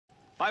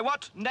By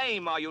what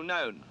name are you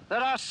known? There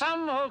are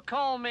some who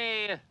call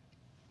me...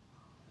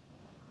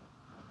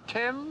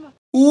 Tim?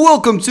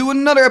 Welcome to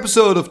another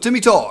episode of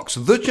Timmy Talks,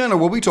 the channel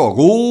where we talk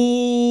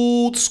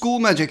old school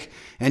magic.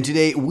 And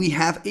today we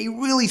have a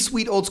really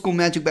sweet old school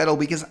magic battle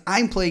because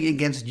I'm playing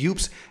against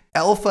Joep's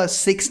Alpha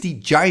 60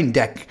 Giant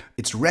deck.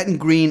 It's red and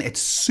green, it's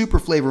super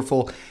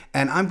flavorful,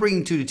 and I'm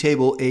bringing to the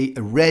table a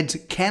red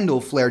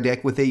CandleFlare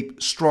deck with a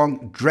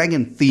strong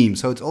dragon theme.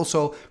 So it's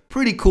also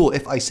pretty cool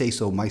if I say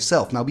so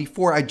myself. Now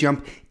before I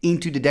jump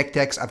into the deck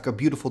text, I've got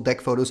beautiful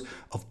deck photos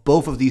of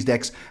both of these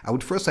decks. I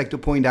would first like to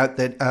point out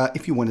that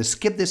if you want to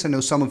skip this, I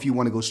know some of you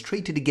want to go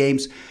straight to the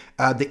games.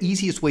 The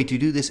easiest way to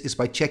do this is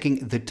by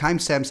checking the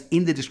timestamps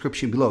in the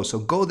description below. So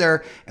go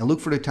there and look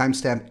for the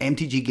timestamp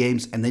MTG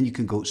Games, and then you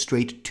can go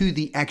straight to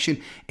the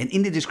action. And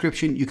in the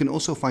description, you can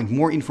also find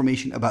more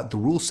information about the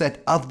rule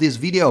set of this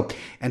video.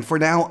 And for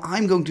now,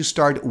 I'm going to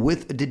start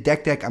with the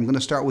deck. I'm going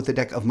to start with the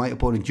deck of my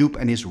opponent Joep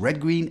and his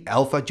red-green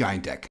Alpha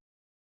Giant deck.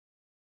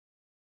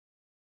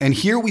 And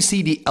here we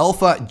see the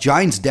Alpha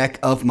Giants deck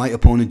of my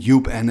opponent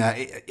Joep, and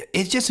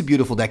it's just a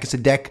beautiful deck. It's a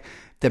deck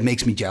that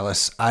makes me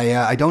jealous.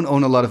 I don't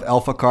own a lot of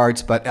Alpha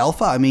cards, but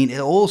Alpha, I mean,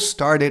 it all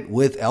started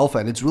with Alpha,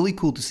 and it's really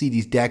cool to see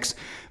these decks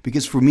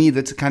because for me,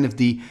 that's kind of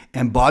the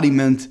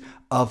embodiment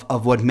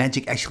of what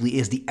Magic actually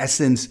is, the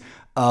essence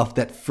of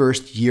that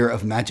first year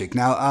of Magic.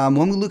 Now,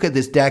 when we look at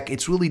this deck,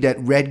 it's really that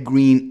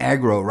red-green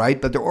aggro, right?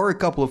 But there are a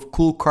couple of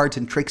cool cards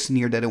and tricks in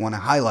here that I want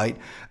to highlight.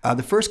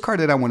 The first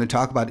card that I want to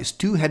talk about is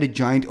Two-Headed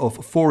Giant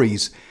of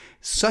Fories.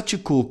 Such a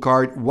cool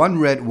card, 1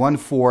 red, 1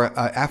 4,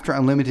 after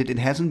Unlimited, it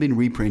hasn't been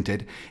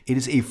reprinted. It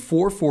is a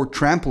 4/4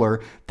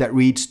 trampler that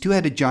reads,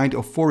 Two-Headed Giant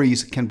of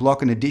Fories can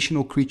block an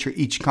additional creature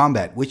each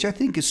combat, which I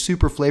think is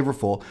super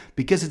flavorful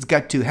because it's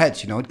got 2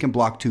 heads, you know, it can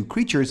block 2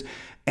 creatures.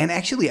 And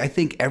actually, I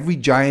think every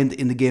giant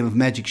in the game of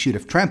Magic should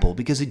have trample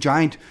because a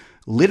giant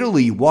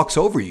literally walks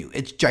over you.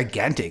 It's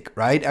gigantic,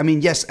 right? I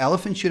mean, yes,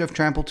 elephants should have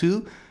trample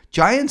too.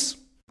 Giants,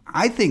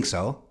 I think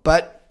so,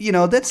 but you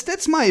know,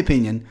 that's my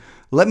opinion.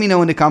 Let me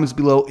know in the comments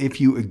below if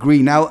you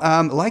agree. Now,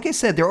 like I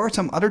said, there are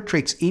some other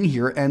tricks in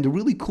here, and the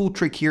really cool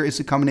trick here is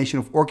the combination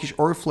of Orcish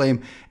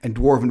Oriflame and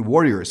Dwarven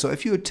Warrior. So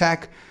if you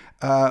attack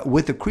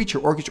with a creature,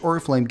 Orcish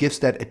Oriflame gives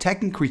that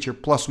attacking creature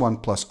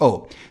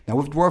 +1/+0. Now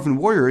with Dwarven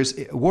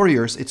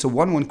Warriors, it's a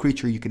 1/1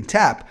 creature you can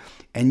tap,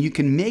 and you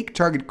can make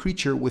target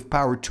creature with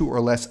power 2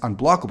 or less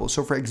unblockable.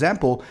 So for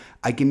example,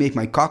 I can make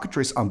my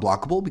Cockatrice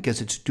unblockable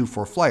because it's a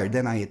 2/4 flyer.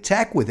 Then I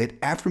attack with it.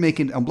 After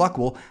making it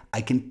unblockable,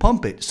 I can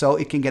pump it. So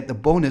it can get the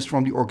bonus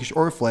from the Orcish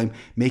Oriflame,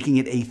 making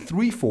it a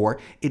 3/4.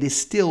 It is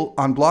still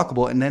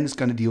unblockable, and then it's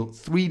going to deal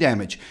 3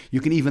 damage.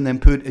 You can even then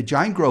put a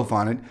Giant Growth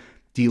on it,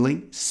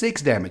 dealing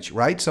 6 damage,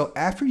 right? So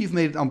after you've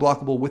made it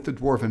unblockable with the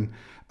Dwarven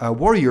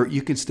Warrior,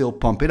 you can still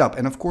pump it up.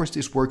 And of course,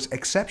 this works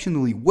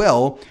exceptionally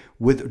well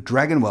with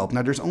Dragon Whelp.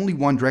 Now, there's only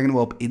 1 Dragon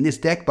Whelp in this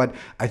deck, but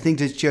I think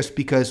that's just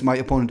because my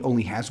opponent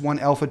only has 1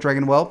 Alpha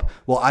Dragon Whelp.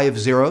 Well, I have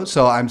 0,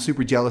 so I'm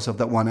super jealous of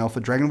that 1 Alpha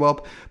Dragon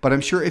Whelp. But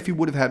I'm sure if he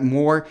would have had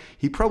more,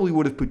 he probably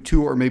would have put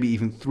 2 or maybe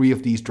even 3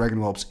 of these Dragon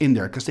Whelps in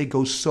there because they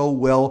go so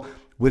well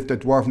with the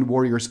Dwarven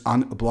Warrior's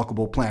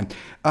unblockable plan.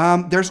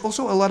 There's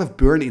also a lot of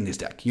burn in this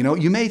deck. You know,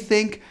 you may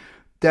think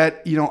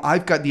that, you know,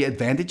 I've got the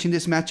advantage in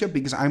this matchup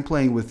because I'm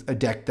playing with a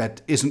deck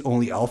that isn't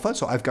only Alpha,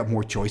 so I've got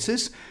more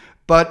choices.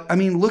 But, I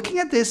mean, looking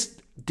at this,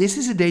 this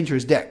is a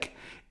dangerous deck.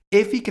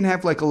 If he can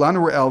have like a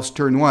Llanowar Elves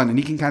turn 1 and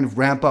he can kind of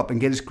ramp up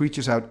and get his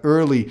creatures out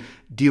early,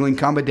 dealing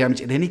combat damage,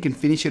 and then he can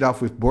finish it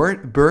off with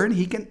burn,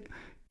 he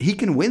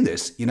can win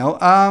this, you know.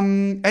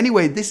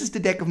 Anyway, this is the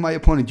deck of my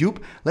opponent Joep.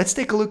 Let's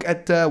take a look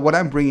at what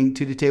I'm bringing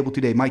to the table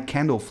today, my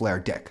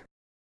CandleFlare deck.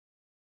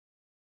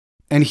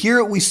 And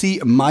here we see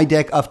my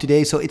deck of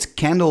today. So it's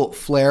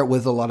CandleFlare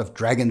with a lot of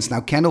dragons. Now,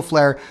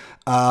 CandleFlare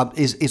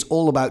is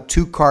all about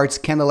 2 cards,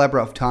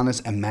 Candelabra of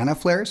Tawnos and Mana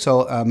Flare.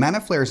 So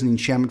Mana Flare is an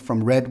enchantment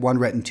from red, 1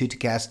 red and 2 to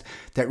cast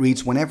that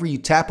reads, whenever you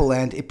tap a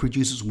land, it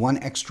produces 1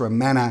 extra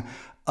mana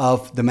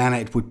of the mana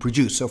it would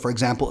produce. So for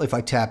example, if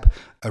I tap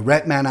a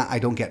red mana, I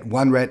don't get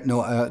 1 red,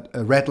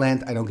 a red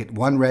land, I don't get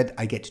 1 red,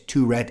 I get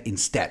 2 red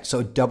instead. So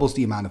it doubles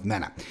the amount of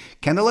mana.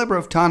 Candelabra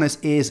of Tawnos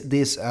is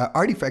this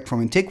artifact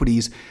from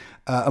Antiquities,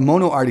 a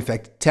mono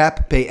artifact,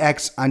 tap, pay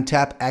X,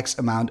 untap X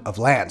amount of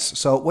lands.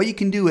 So what you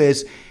can do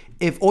is,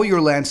 if all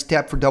your lands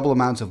tap for double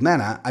amounts of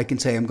mana, I can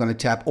say I'm going to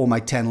tap all my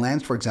 10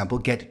 lands, for example,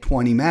 get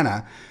 20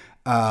 mana.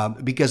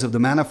 Because of the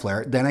Mana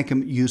Flare, then I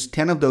can use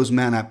 10 of those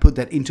mana, put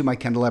that into my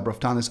Candelabra of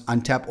Tawnos,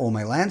 untap all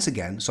my lands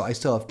again, so I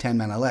still have 10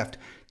 mana left.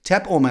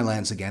 Tap all my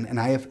lands again, and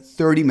I have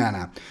 30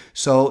 mana.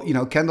 So, you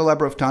know,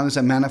 Candelabra of Tawnos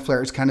and Mana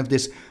Flare is kind of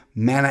this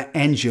mana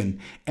engine.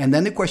 And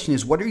then the question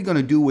is, what are you going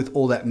to do with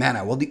all that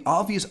mana? Well, the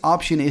obvious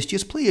option is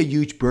just play a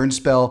huge burn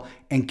spell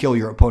and kill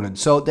your opponent.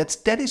 So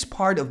that is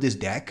part of this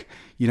deck.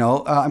 You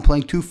know, I'm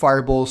playing 2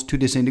 fireballs, 2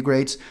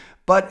 disintegrates,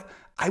 but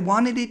I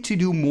wanted it to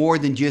do more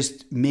than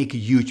just make a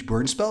huge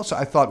burn spell. So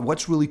I thought,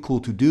 what's really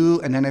cool to do?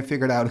 And then I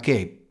figured out,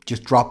 okay,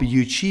 just drop a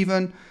huge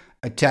Shivan,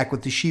 attack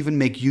with the Shivan,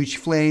 make huge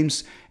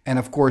flames, and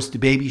of course the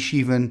baby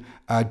Shivan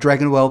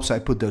Dragon Whelp, so I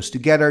put those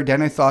together.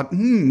 Then I thought,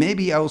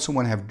 maybe I also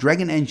want to have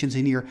Dragon Engines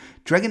in here.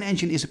 Dragon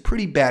Engine is a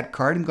pretty bad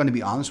card, I'm going to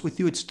be honest with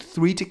you. It's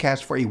 3 to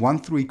cast for a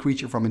 1/3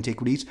 creature from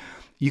Antiquities.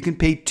 You can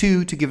pay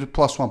 2 to give it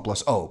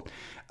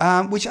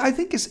 +1/+0. Which I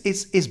think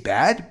is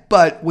bad,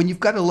 but when you've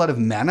got a lot of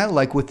mana,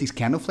 like with these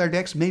CandleFlare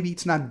decks, maybe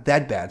it's not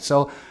that bad.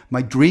 So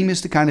my dream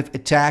is to kind of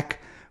attack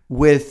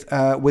with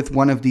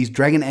one of these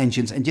Dragon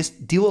Engines and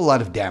just deal a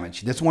lot of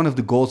damage. That's one of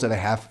the goals that I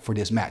have for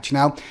this match.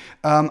 Now,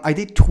 I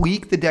did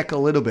tweak the deck a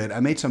little bit. I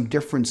made some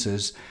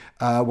differences.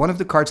 One of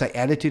the cards I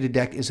added to the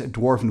deck is a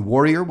Dwarven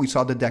Warrior. We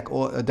saw the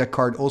deck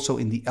card also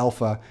in the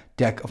alpha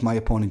deck of my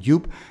opponent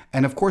Joep.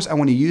 And of course, I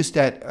want to use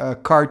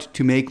that card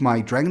to make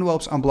my Dragon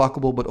Whelps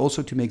unblockable, but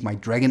also to make my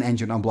Dragon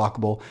Engine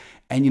unblockable.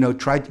 And,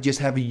 try to just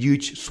have a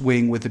huge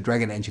swing with the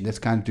Dragon Engine. That's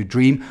kind of the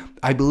dream.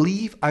 I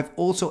believe I've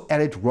also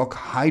added Rock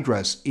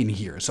Hydras in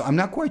here. So I'm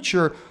not quite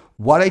sure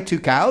what I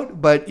took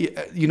out, but,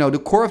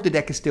 the core of the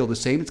deck is still the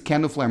same. It's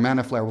CandleFlare,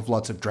 Mana Flare with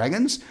lots of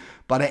dragons.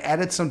 But I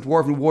added some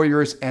Dwarven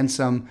Warriors and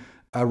some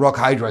Rock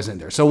Hydras in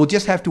there. So we'll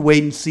just have to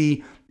wait and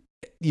see,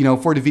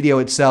 for the video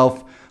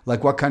itself,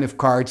 like what kind of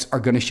cards are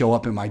going to show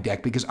up in my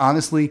deck. Because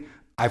honestly,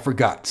 I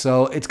forgot.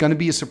 So it's going to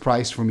be a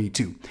surprise for me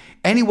too.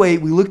 Anyway,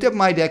 we looked at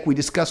my deck. We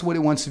discussed what it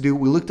wants to do.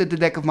 We looked at the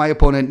deck of my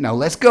opponent. Now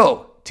let's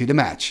go to the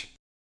match.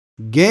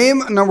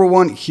 Game number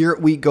 1. Here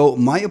we go.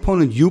 My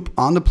opponent Joep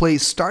on the play,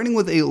 starting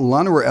with a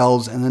Llanowar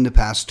Elves and then the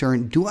pass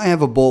turn. Do I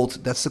have a bolt?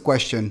 That's the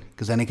question.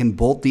 Because then I can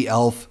bolt the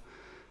elf.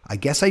 I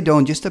guess I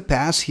don't. Just a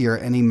pass here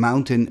and a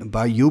mountain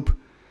by Joep.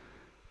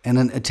 And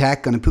an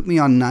attack going to put me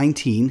on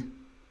 19.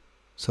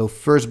 So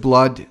first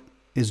blood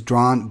is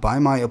drawn by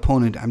my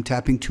opponent. I'm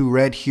tapping 2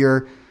 red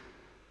here.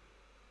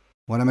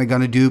 What am I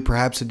going to do?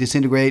 Perhaps a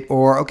disintegrate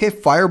or, okay,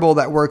 fireball.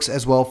 That works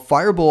as well.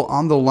 Fireball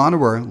on the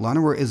Llanowar.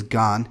 Llanowar is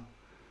gone.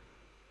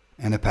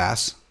 And a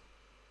pass.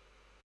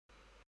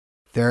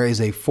 There is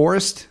a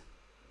forest.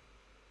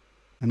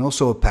 And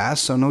also a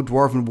pass. So no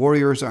Dwarven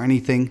Warriors or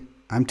anything.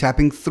 I'm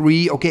tapping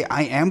 3. Okay,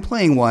 I am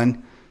playing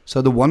 1.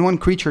 So the 1/1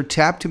 creature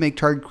tapped to make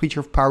target creature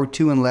of power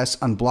 2 and less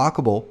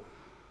unblockable.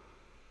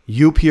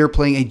 Joep here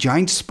playing a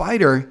giant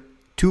spider.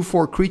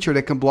 2/4 creature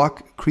that can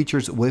block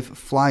creatures with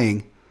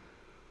flying.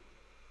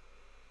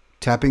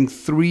 Tapping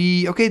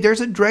 3. Okay,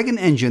 there's a Dragon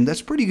Engine.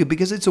 That's pretty good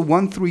because it's a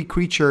 1/3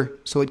 creature,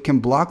 so it can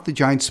block the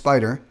giant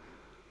spider.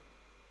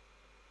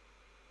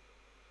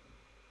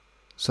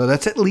 So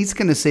that's at least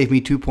going to save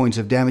me 2 points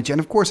of damage. And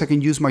of course, I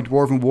can use my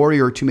Dwarven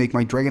Warrior to make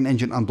my Dragon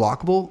Engine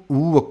unblockable.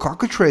 Ooh, a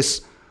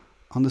Cockatrice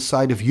on the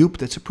side of Joep.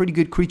 That's a pretty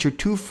good creature.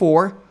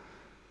 2/4.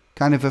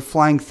 Kind of a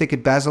flying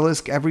thicket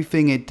basilisk.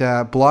 Everything it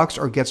blocks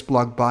or gets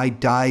blocked by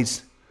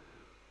dies.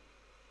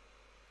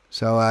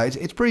 So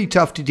it's pretty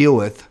tough to deal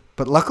with.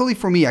 But luckily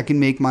for me, I can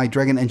make my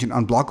Dragon Engine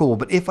unblockable.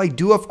 But if I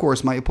do, of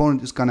course, my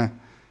opponent is going to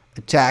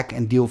attack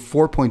and deal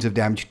 4 points of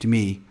damage to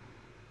me.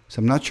 So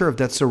I'm not sure if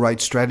that's the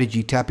right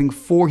strategy. Tapping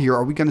 4 here.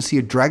 Are we going to see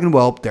a Dragon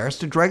Whelp? There's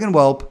the Dragon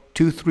Whelp.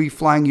 2/3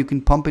 flying. You can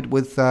pump it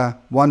with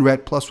 1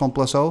 red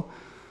 +1/+0.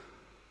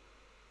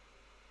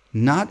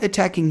 Not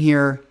attacking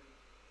here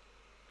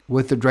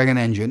with the Dragon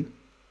Engine.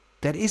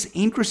 That is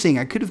interesting.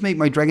 I could have made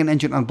my Dragon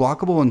Engine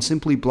unblockable and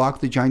simply blocked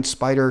the giant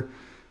spider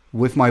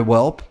with my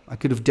whelp. I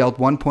could have dealt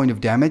 1 point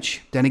of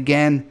damage. Then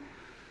again,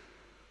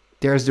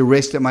 there's the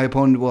risk that my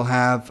opponent will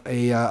have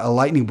a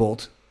lightning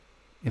bolt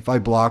if I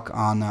block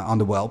on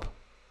the whelp.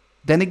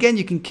 Then again,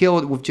 you can kill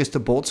it with just a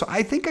bolt. So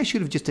I think I should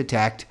have just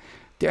attacked.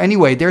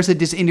 Anyway, there's a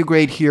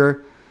disintegrate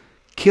here,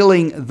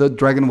 killing the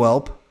Dragon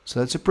Whelp. So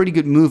that's a pretty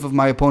good move of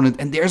my opponent.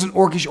 And there's an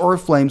Orcish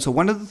Oriflame. So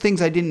one of the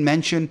things I didn't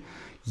mention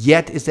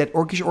yet is that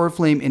Orcish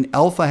Oriflame in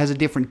Alpha has a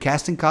different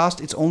casting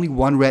cost. It's only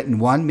 1 red and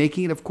 1,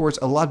 making it, of course,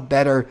 a lot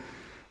better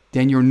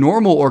than your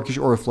normal Orcish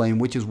Oriflame,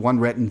 which is 1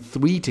 red and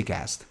 3 to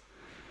cast.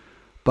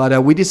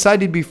 But we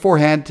decided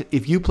beforehand,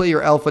 if you play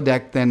your Alpha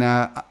deck, then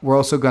we're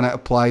also going to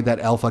apply that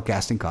Alpha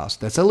casting cost.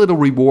 That's a little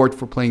reward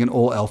for playing an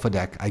all Alpha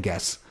deck, I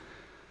guess.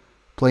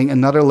 Playing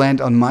another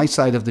land on my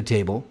side of the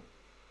table.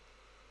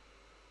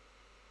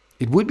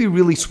 It would be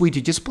really sweet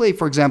to just play,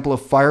 for example, a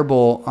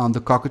Fireball on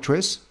the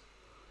Cockatrice.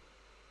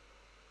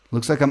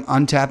 Looks like I'm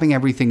untapping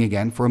everything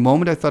again. For a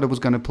moment, I thought I was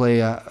going to play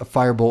a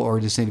Fireball or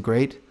a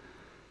Disintegrate.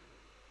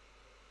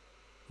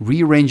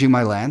 Rearranging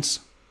my lands.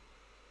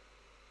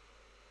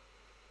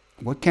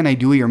 What can I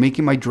do here?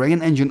 Making my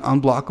Dragon Engine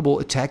unblockable.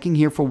 Attacking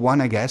here for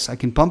 1, I guess. I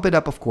can pump it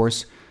up, of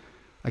course.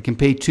 I can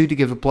pay 2 to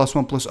give it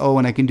 +1/+0,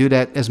 and I can do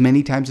that as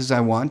many times as I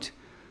want.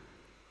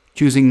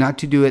 Choosing not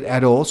to do it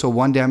at all. So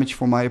 1 damage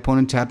for my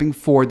opponent. Tapping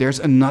 4. There's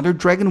another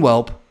Dragon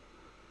Whelp.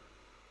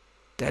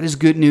 That is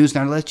good news.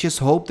 Now let's just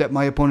hope that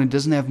my opponent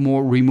doesn't have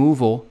more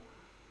removal.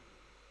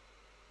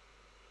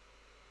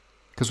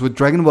 Because with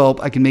Dragon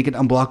Whelp, I can make it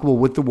unblockable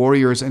with the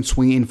Warriors and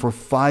swing in for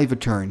 5 a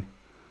turn.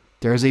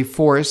 There's a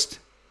Forest.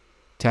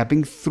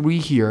 Tapping 3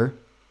 here.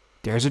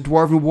 There's a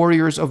Dwarven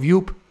Warriors of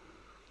Joep.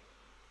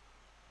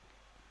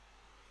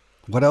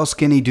 What else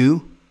can he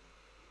do?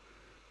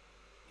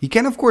 He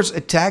can, of course,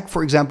 attack,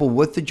 for example,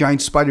 with the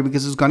Giant Spider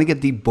because it's going to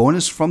get the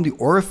bonus from the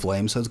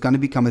Oriflame, so it's going to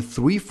become a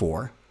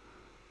 3/4.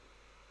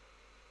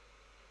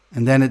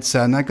 And then it's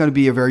not going to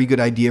be a very good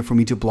idea for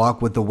me to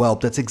block with the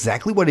Whelp. That's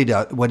exactly what he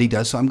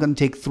does. So I'm going to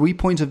take 3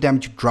 points of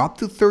damage, drop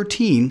to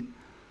 13.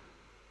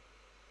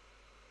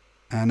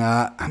 And,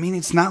 I mean,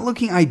 it's not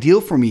looking ideal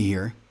for me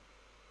here.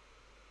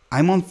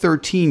 I'm on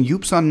 13,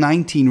 Joep's on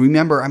 19.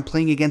 Remember, I'm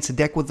playing against a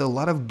deck with a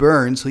lot of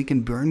burn, so he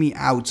can burn me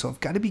out. So I've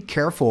got to be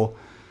careful.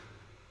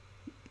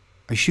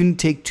 I shouldn't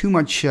take too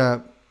much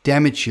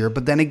damage here.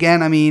 But then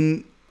again, I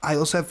mean, I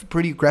also have a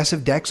pretty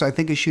aggressive deck, so I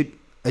think I should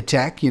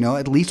attack, you know,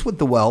 at least with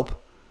the Whelp.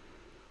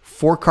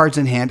 4 cards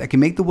in hand. I can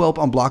make the Whelp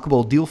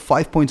unblockable, deal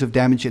 5 points of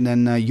damage, and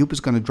then Joep is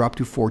going to drop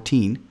to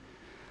 14.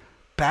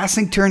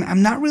 Passing turn,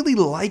 I'm not really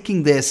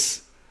liking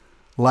this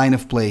line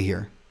of play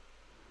here.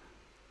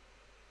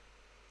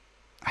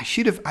 I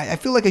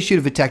feel like I should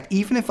have attacked.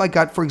 Even if I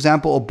got, for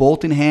example, a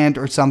Bolt in hand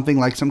or something,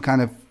 like some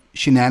kind of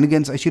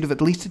shenanigans, I should have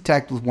at least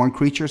attacked with 1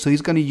 creature. So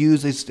he's going to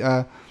use his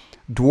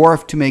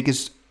Dwarf to make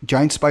his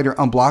Giant Spider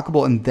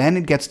unblockable, and then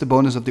it gets the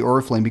bonus of the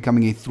Oriflame,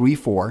 becoming a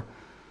 3/4.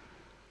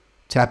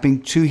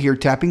 Tapping 2 here,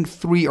 tapping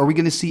 3. Are we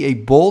going to see a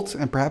Bolt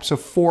and perhaps a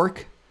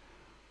Fork?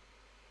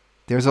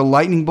 There's a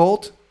Lightning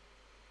Bolt.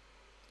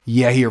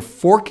 Yeah, here,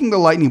 forking the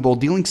Lightning Bolt,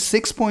 dealing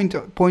 6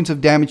 points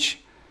of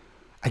damage.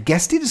 I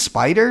guess to the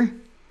Spider.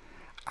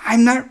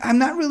 I'm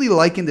not really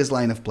liking this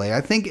line of play.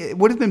 I think it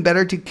would have been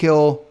better to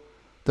kill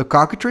the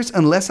Cockatrice,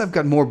 unless I've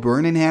got more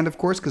burn in hand, of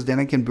course, because then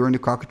I can burn the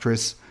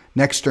Cockatrice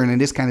next turn, and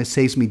this kind of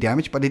saves me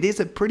damage. But it is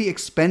a pretty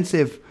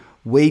expensive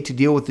way to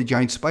deal with the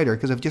Giant Spider,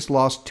 because I've just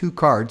lost 2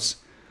 cards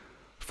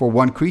for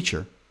 1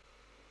 creature.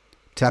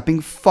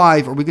 Tapping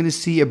 5. Are we going to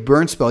see a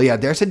burn spell? Yeah,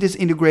 there's a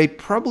disintegrate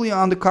probably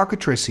on the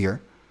Cockatrice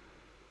here.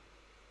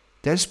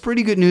 That's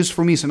pretty good news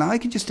for me. So now I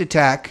can just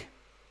attack.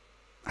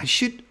 I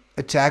should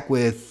attack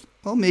with,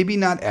 well, maybe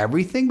not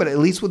everything, but at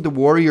least with the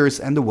Warriors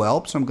and the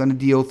Whelp. So I'm going to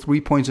deal 3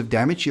 points of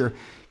damage here,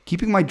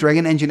 keeping my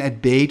Dragon Engine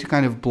at bay to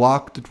kind of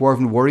block the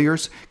Dwarven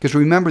Warriors. Because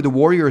remember, the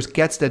Warriors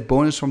gets that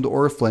bonus from the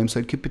Oriflame, so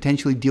it could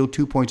potentially deal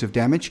 2 points of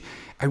damage.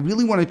 I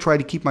really want to try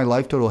to keep my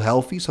life total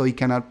healthy so he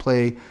cannot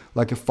play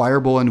like a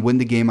Fireball and win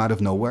the game out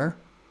of nowhere.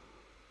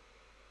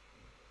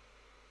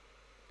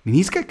 I mean,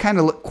 he's got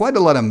quite a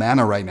lot of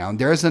mana right now.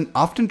 There's an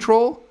Often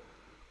Troll,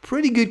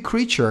 pretty good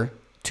creature.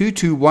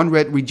 2/2, 1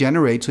 red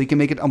regenerate, so he can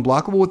make it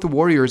unblockable with the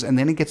Warriors, and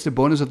then it gets the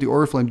bonus of the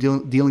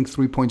Oriflame, dealing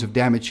 3 points of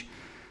damage.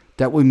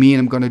 That would mean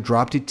I'm going to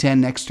drop to 10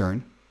 next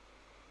turn.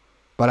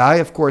 But I,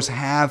 of course,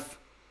 have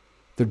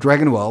the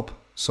Dragon Whelp,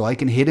 so I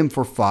can hit him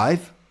for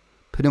 5,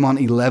 put him on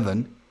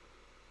 11.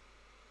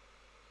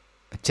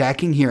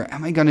 Attacking here,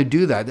 am I going to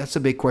do that? That's a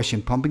big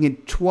question. Pumping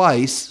it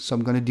twice, so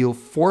I'm going to deal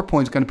 4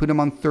 points, going to put him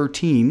on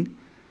 13.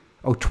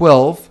 Oh,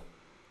 12.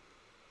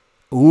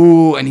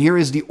 Ooh, and here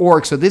is the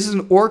Orc. So this is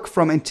an Orc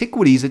from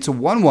Antiquities. It's a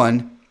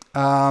 1/1.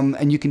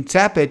 And you can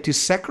tap it to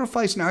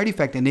sacrifice an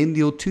artifact and then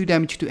deal 2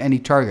 damage to any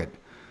target.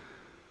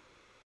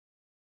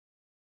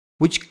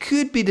 Which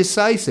could be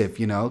decisive,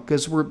 you know,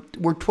 because we're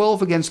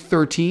 12 against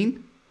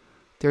 13.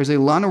 There's a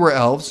Llanowar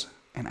Elves.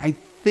 And I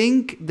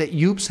think that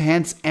Joep's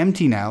hand's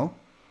empty now.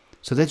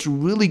 So that's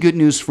really good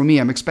news for me.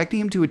 I'm expecting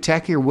him to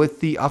attack here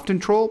with the Often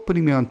Troll,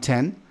 putting me on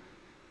 10.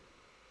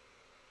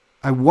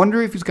 I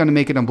wonder if he's going to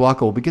make it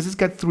unblockable, because it's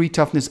got 3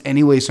 toughness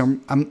anyway, so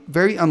I'm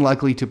very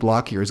unlikely to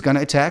block here. He's going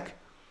to attack.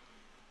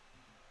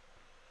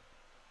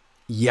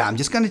 Yeah, I'm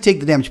just going to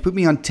take the damage, put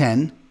me on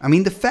 10. I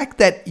mean, the fact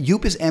that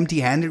Joep is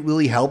empty-handed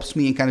really helps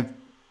me in kind of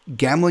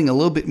gambling a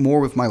little bit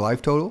more with my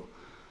life total.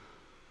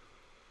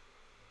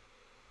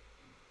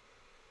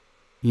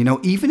 You know,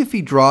 even if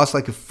he draws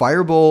like a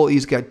Fireball,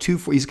 he's got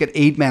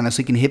 8 mana, so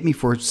he can hit me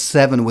for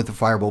 7 with a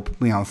Fireball,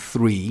 put me on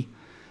 3.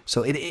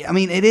 So, I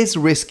mean, it is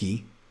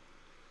risky.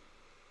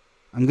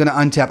 I'm going to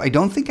untap. I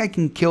don't think I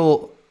can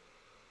kill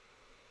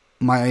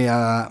my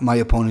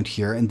opponent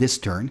here in this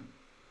turn.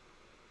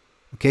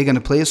 Okay, going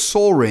to play a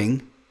Soul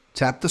Ring.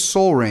 Tap the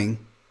Soul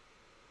Ring.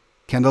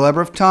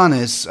 Candelabra of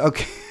Tawnos.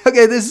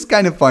 Okay, this is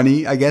kind of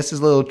funny. I guess this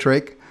little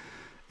trick.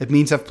 It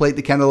means I've played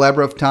the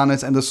Candelabra of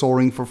Tawnos and the Soul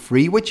Ring for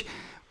free, which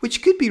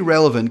could be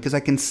relevant because I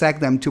can sack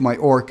them to my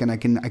Orc and I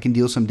can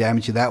deal some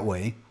damage that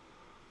way.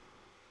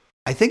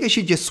 I think I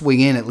should just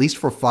swing in at least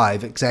for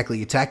 5.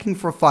 Exactly, attacking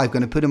for 5.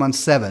 Going to put him on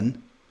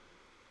 7.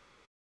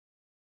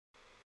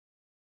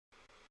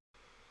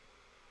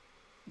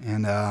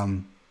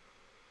 And,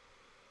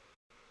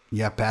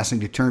 yeah, passing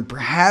the turn.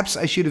 Perhaps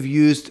I should have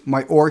used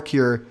my Orc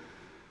here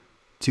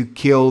to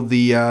kill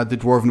the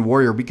Dwarven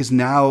Warrior, because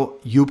now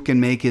Joep can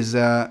make his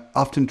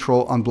Often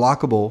Troll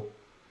unblockable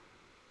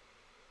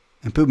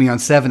and put me on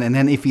 7. And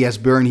then if he has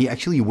burn, he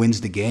actually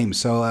wins the game.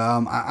 So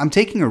I'm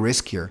taking a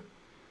risk here.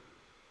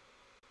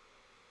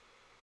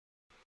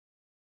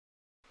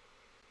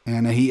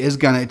 And he is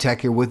going to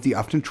attack here with the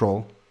Often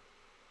Troll.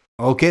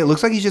 Okay, it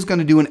looks like he's just going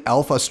to do an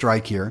Alpha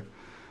Strike here.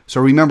 So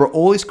remember,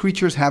 all his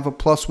creatures have a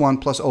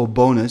 +1/+0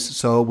 bonus.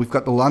 So we've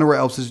got the Llanowar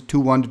Elves is a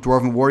 2/1, the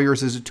Dwarven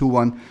Warriors is a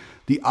 2/1,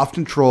 the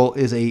Often Troll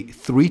is a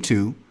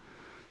 3/2.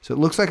 So it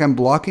looks like I'm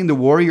blocking the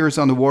Warriors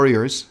on the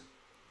Warriors.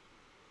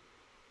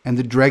 and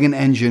the Dragon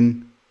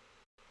Engine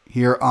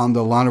here on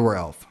the Llanowar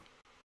Elf.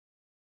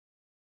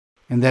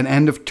 And then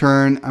end of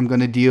turn, I'm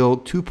going to deal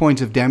 2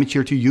 points of damage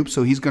here to Joep,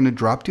 so he's going to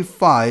drop to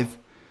 5.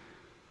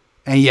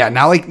 And yeah,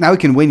 now he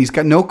can win. He's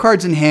got no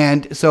cards in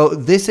hand. So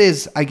this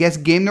is, I guess,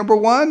 game number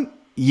 1.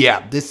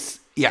 Yeah, this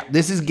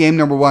is game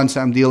number 1.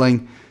 So I'm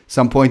dealing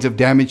some points of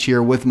damage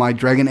here with my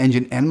Dragon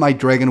Engine and my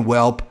Dragon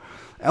Whelp.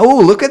 Oh,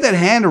 look at that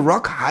hand, a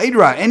Rock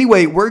Hydra.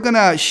 Anyway, we're going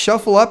to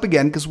shuffle up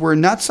again because we're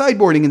not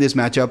sideboarding in this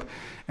matchup.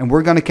 And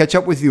we're going to catch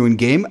up with you in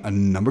game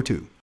number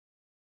 2.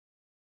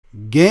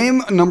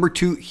 Game number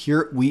 2,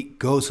 here we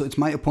go. So it's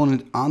my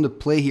opponent on the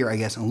play here, I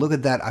guess. And look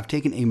at that, I've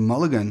taken a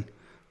mulligan.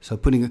 So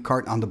putting a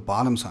card on the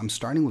bottom, so I'm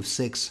starting with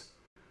 6.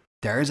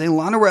 There's a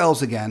Llanowar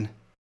Elves again.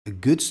 A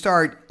good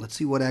start. Let's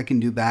see what I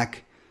can do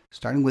back.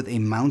 Starting with a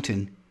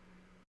mountain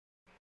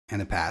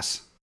and a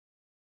pass.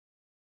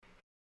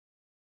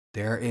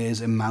 There is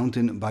a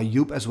mountain by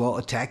Joep as well,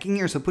 attacking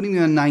here. So putting me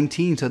on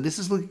 19. So this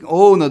is looking,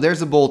 oh no,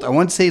 there's a bolt. I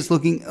want to say it's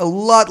looking a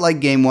lot like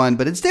game 1,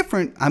 but it's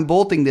different. I'm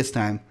bolting this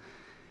time.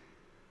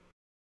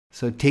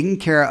 So taking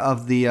care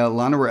of the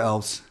Llanowar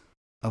Elves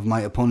of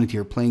my opponent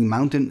here, playing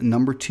mountain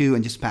number 2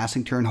 and just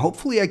passing turn.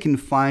 Hopefully I can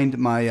find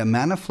my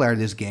mana flare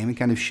this game and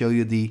kind of show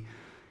you the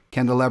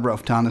Candelabra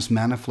of Tawnos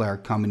mana flare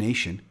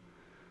combination.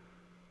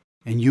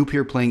 And Joep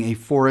here playing a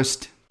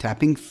forest,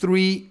 tapping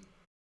 3.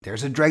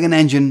 There's a Dragon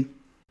Engine.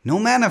 No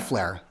mana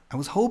flare. I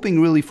was hoping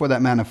really for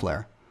that mana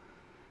flare.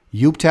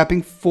 Joep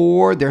tapping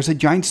 4. There's a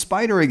giant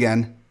spider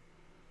again.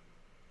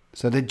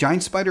 So the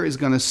giant spider is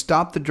going to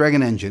stop the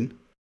Dragon Engine.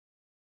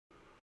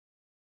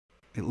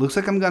 It looks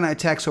like I'm going to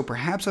attack, so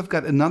perhaps I've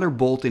got another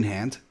bolt in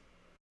hand.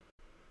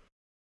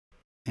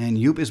 And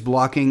Joep is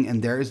blocking,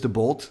 and there is the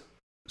bolt.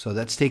 So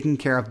that's taking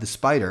care of the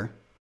spider.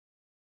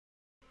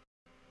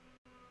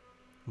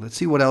 Let's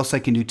see what else I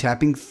can do.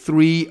 Tapping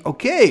 3.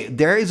 Okay,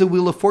 there is a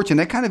Wheel of Fortune.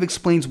 That kind of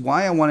explains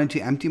why I wanted to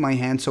empty my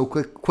hand so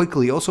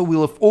quickly. Also,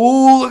 Wheel of...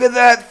 Oh, look at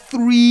that!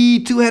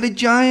 3 two-headed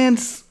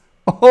giants!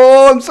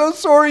 Oh, I'm so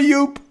sorry,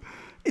 Joep.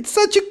 It's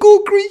such a cool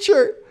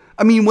creature.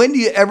 I mean, when do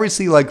you ever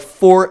see like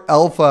 4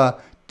 alpha...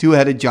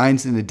 two-headed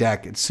giants in the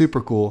deck? It's super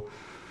cool.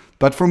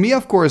 But for me,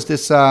 of course,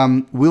 this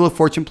Wheel of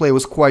Fortune play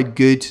was quite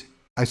good.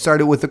 I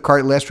started with the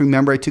card last.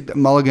 Remember, I took that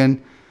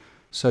mulligan.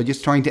 So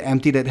just trying to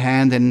empty that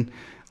hand. And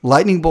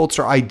lightning bolts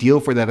are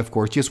ideal for that, of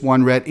course. Just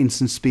 1 red,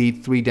 instant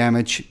speed, 3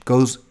 damage.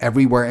 Goes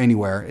everywhere,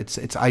 anywhere.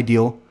 It's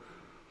ideal.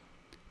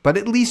 But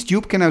at least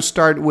Joep can now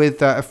start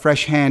with a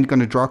fresh hand. Going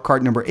to draw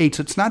card number 8.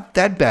 So it's not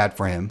that bad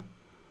for him.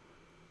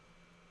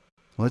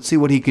 Let's see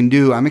what he can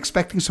do. I'm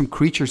expecting some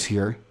creatures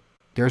here.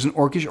 There's an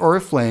Orcish Aura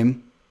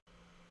Flame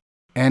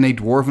and a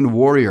Dwarven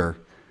Warrior.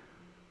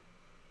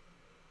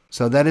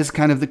 So that is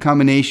kind of the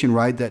combination,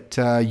 right, that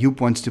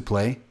Joep wants to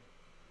play.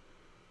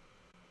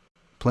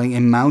 Playing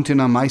a mountain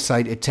on my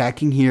side,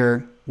 attacking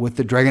here with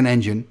the Dragon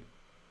Engine.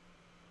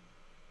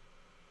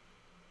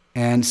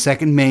 And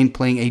second main,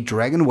 playing a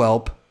Dragon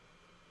Whelp.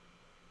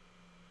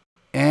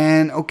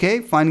 And, okay,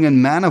 finding a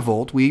Mana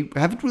Vault. We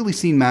haven't really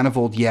seen Mana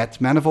Vault yet.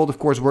 Mana Vault, of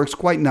course, works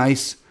quite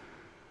nice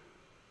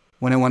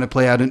when I want to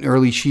play out an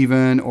early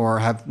Shivan or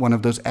have one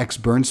of those X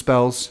burn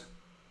spells.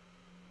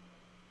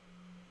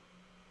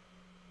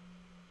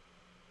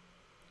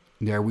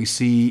 There we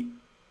see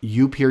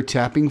Joep here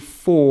tapping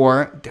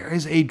 4. There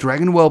is a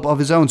Dragon Whelp of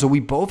his own. So we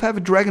both have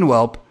a Dragon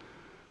Whelp,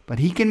 but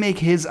he can make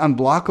his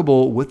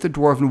unblockable with the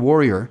Dwarven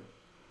Warrior.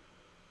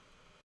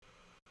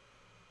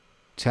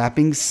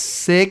 Tapping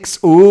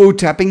 6. Ooh,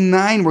 tapping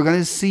 9. We're going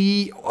to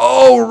see...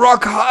 Oh,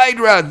 Rock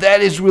Hydra.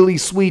 That is really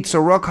sweet.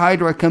 So Rock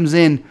Hydra comes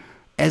in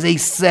as a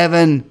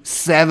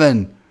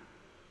 7/7.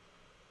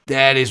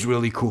 That is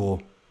really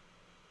cool.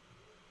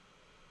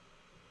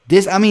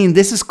 This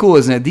is cool,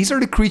 isn't it? These are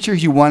the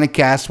creatures you want to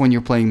cast when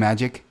you're playing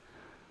Magic.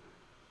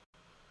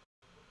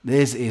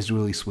 This is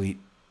really sweet.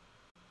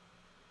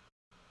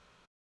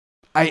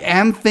 I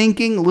am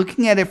thinking,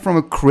 looking at it from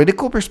a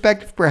critical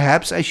perspective,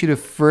 perhaps I should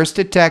have first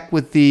attacked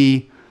with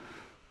the,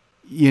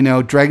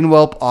 Dragon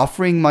Whelp,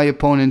 offering my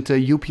opponent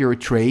Joep here a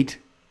trade.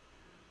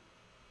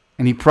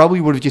 And he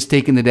probably would have just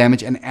taken the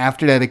damage, and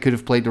after that I could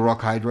have played the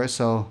Rock Hydra.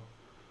 So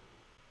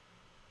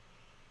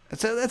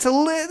that's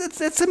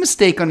a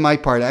mistake on my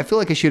part. I feel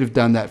like I should have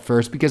done that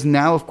first, because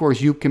now, of course,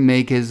 Joep can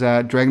make his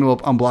Dragon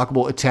Whelp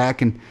unblockable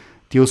attack and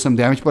deal some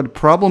damage. But the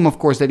problem, of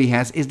course, that he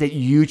has is that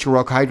huge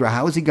Rock Hydra.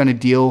 How is he going to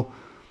deal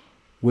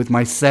with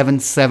my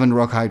 7/7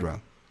 Rock Hydra?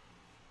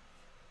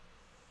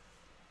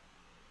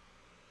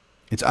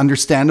 It's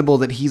understandable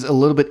that he's a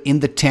little bit in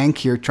the tank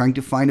here, trying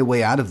to find a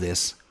way out of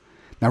this.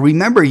 Now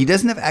remember, he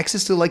doesn't have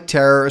access to like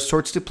Terror or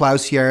Swords to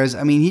Plowshares.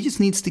 I mean, he just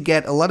needs to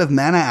get a lot of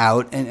mana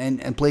out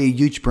and play a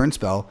huge burn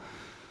spell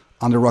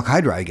on the Rock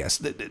Hydra, I guess.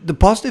 The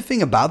positive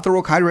thing about the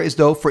Rock Hydra is,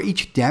 though, for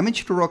each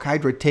damage the Rock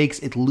Hydra takes,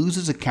 it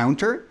loses a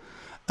counter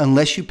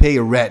unless you pay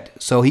a red.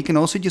 So he can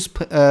also just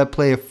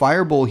play a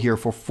Fireball here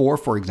for 4,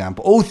 for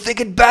example. Oh,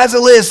 Thicket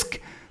Basilisk!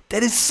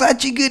 That is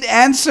such a good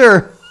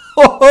answer!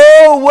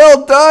 Oh,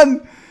 well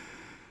done!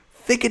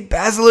 Thicket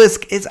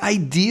Basilisk is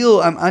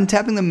ideal. I'm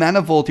untapping the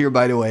Mana Vault here,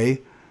 by the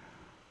way.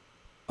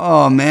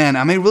 Oh man,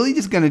 am I really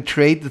just going to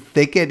trade the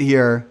Thicket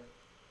here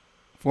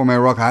for my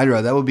Rock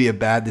Hydra? That would be a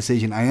bad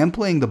decision. I am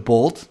playing the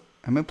Bolt.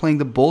 Am I playing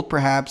the Bolt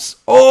perhaps?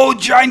 Oh,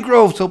 Giant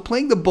Growth. So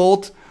playing the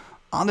Bolt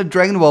on the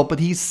Dragon Whelp, but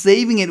he's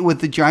saving it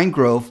with the Giant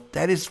Growth.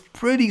 That is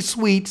pretty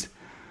sweet.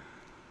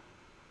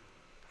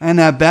 And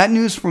bad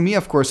news for me,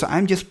 of course. So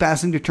I'm just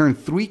passing the turn.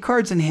 3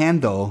 cards in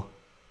hand, though.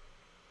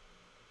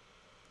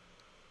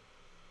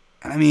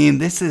 I mean,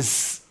 this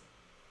is,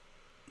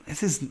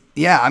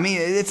 yeah, I mean,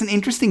 it's an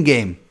interesting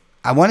game.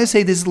 I want to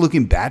say this is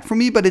looking bad for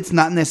me, but it's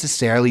not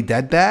necessarily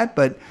that bad,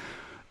 but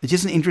it's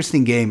just an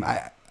interesting game.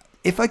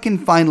 If I can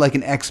find like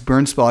an X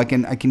burn spell, I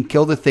can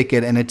kill the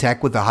Thicket and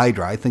attack with the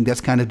Hydra. I think that's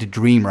kind of the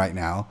dream right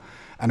now.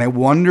 And I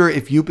wonder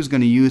if Joep is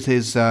going to use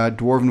his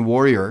Dwarven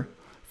Warrior.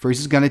 First,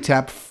 he's going to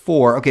tap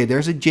 4. Okay,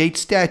 there's a Jade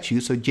Statue.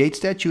 So Jade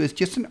Statue is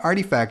just an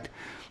artifact.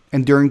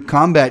 And during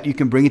combat, you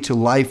can bring it to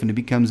life and it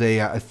becomes a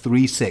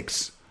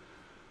 3/6.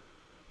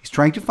 He's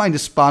trying to find a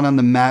spot on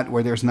the mat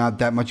where there's not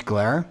that much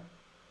glare.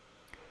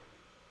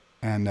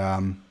 And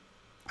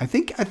I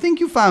think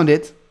you found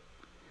it.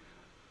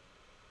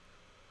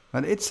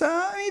 But it's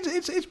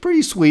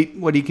pretty sweet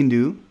what he can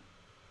do.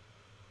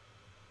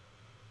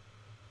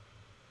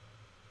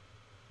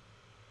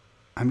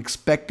 I'm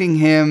expecting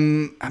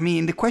him. I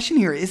mean, the question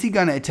here is he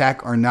going to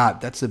attack or not?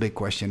 That's the big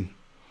question.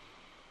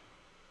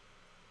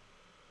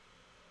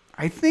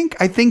 I think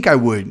I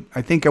would.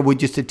 I think I would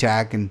just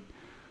attack and,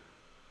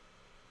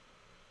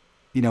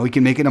 you know, he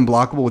can make it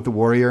unblockable with the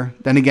Warrior.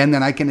 Then again,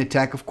 then I can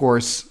attack, of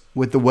course,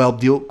 with the Whelp,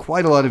 deal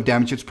quite a lot of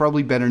damage. It's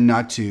probably better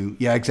not to.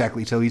 Yeah,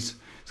 exactly. So he's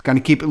going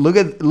to keep it. Look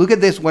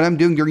at this. What I'm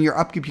doing during your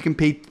upkeep, you can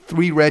pay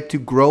 3 red to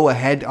grow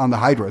ahead on the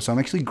Hydra. So I'm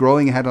actually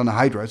growing ahead on the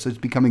Hydra. So it's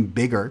becoming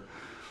bigger.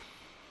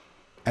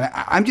 And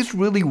I'm just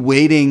really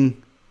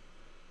waiting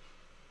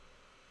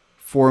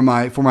for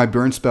my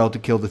burn spell to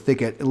kill the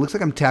Thicket. It looks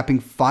like I'm tapping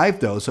 5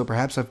 though. So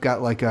perhaps I've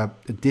got like a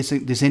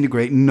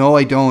disintegrate. No,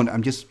 I don't.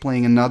 I'm just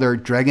playing another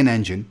Dragon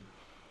Engine.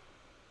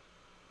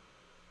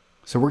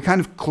 So we're kind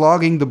of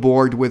clogging the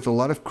board with a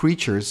lot of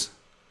creatures.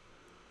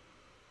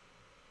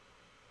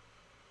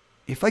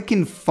 If I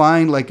can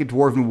find like a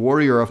Dwarven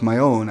Warrior of my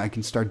own, I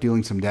can start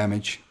dealing some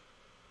damage.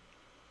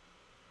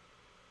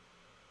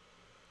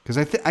 Because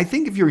I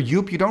think if you're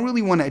Joep, you don't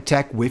really want to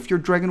attack with your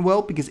Dragon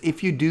Whelp. Because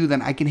if you do,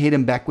 then I can hit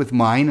him back with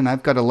mine. And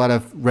I've got a lot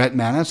of red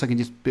mana, so I can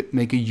just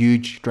make a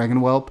huge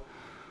Dragon Whelp.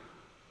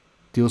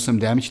 Deal some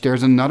damage.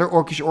 There's another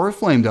Orcish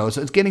Oriflame though.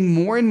 So it's getting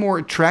more and more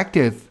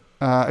attractive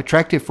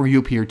for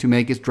Joep here to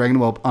make his Dragon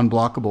Whelp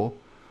unblockable.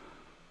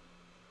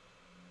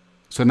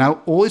 So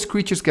now all his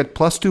creatures get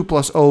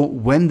 +2/+0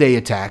 when they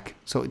attack.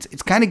 So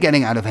it's kind of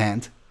getting out of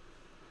hand.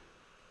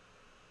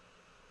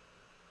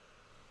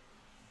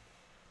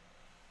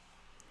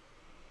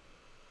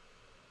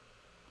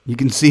 You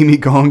can see me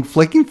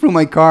flicking through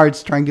my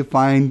cards, trying to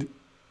find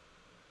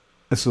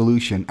a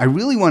solution. I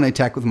really want to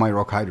attack with my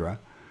Rock Hydra.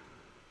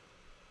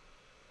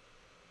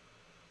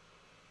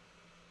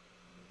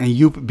 And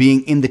Joep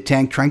being in the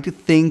tank, trying to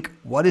think,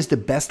 what is the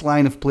best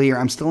line of play here?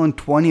 I'm still on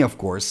 20, of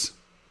course.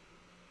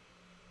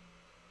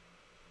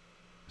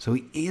 So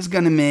he is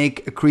going to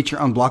make a creature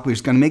unblockable.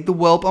 He's going to make the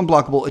Whelp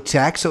unblockable,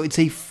 attack. So it's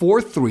a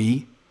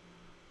 4/3.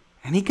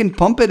 And he can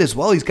pump it as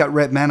well. He's got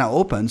red mana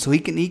open. So he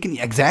can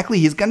exactly,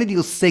 he's going to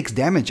deal 6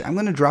 damage. I'm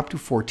going to drop to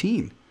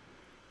 14.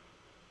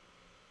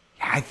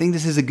 Yeah, I think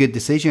this is a good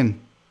decision.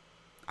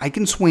 I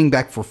can swing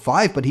back for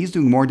 5, but he's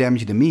doing more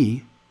damage than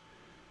me.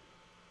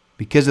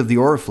 Because of the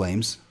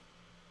Oriflames.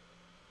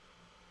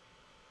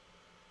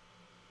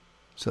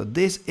 So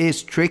this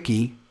is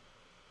tricky.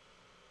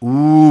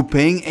 Ooh,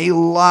 paying a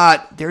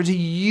lot. There's a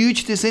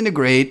huge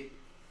disintegrate.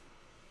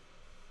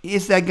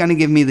 Is that going to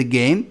give me the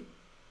game?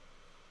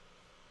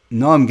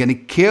 No, I'm going to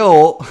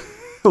kill.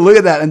 Look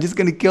at that. I'm just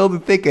going to kill the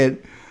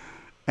Thicket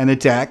and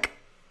attack.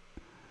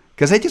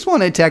 Because I just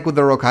want to attack with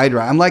the Rock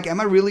Hydra. I'm like,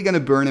 am I really going to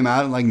burn him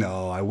out? I'm like,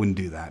 no, I wouldn't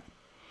do that.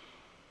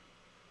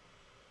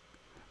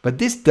 But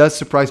this does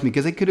surprise me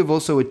because I could have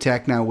also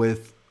attacked now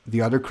with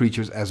the other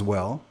creatures as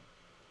well.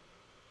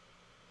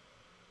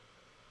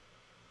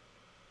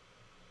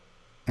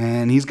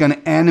 And he's going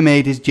to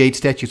animate his Jade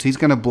Statue. So he's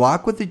going to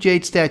block with the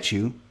Jade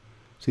Statue.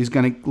 So he's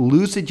going to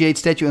lose the Jade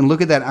Statue. And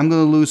look at that. I'm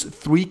going to lose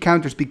 3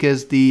 counters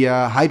because the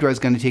Hydra is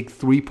going to take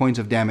 3 points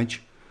of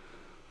damage.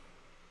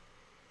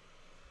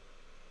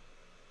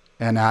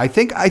 And I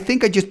think I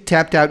just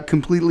tapped out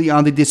completely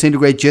on the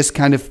Disintegrate just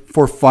kind of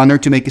for fun or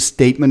to make a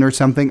statement or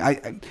something.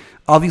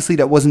 Obviously,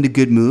 that wasn't a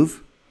good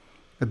move.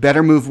 A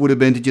better move would have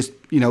been to just,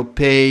 you know,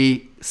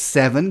 pay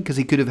 7 because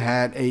he could have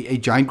had a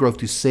Giant Growth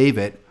to save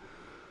it.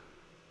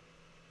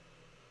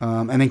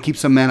 And then keep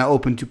some mana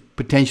open to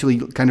potentially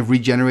kind of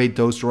regenerate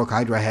those Rock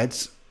Hydra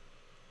heads.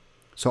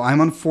 So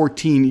I'm on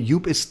 14.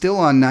 Joep is still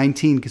on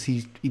 19 because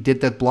he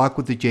did that block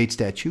with the Jade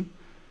Statue.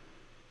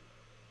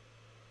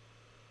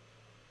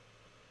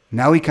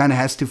 Now he kind of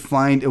has to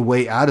find a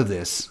way out of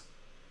this.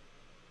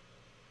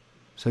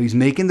 So he's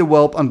making the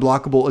Whelp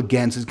unblockable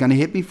again. So he's going to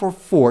hit me for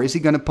 4. Is he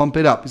going to pump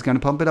it up? He's going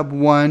to pump it up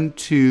 1,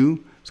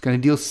 2. He's going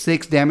to deal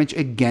 6 damage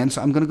again.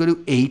 So I'm going to go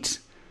to 8.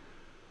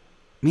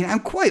 I mean,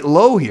 I'm quite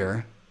low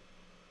here.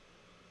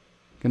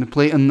 Gonna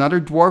play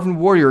another Dwarven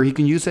Warrior. He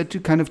can use that to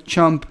kind of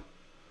chump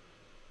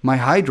my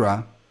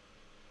Hydra.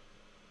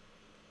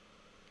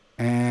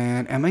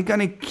 And am I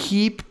gonna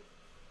keep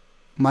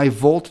my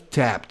Vault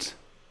tapped?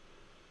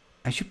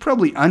 I should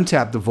probably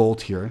untap the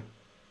Vault here.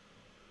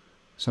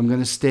 So I'm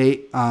gonna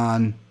stay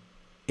on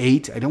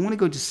 8. I don't want to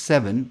go to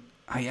 7.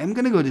 I am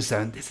gonna go to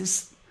 7. This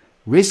is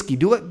risky.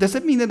 Does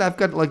that mean that I've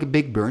got like a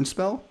big burn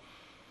spell?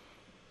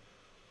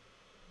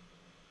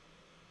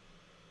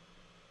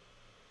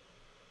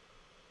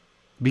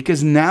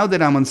 Because now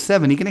that I'm on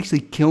 7, he can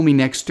actually kill me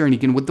next turn. He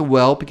can with the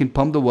Whelp, he can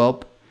pump the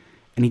Whelp,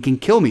 and he can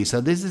kill me. So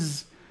this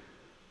is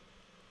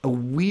a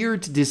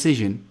weird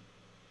decision.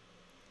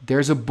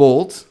 There's a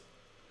Bolt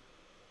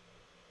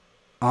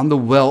on the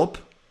Whelp.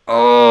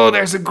 Oh,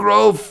 there's a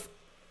Grove.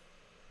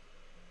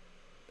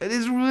 That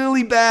is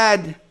really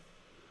bad.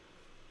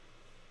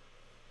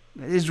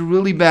 That is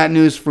really bad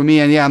news for me.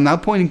 And yeah, I'm now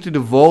pointing to the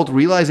Vault,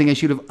 realizing I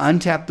should have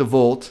untapped the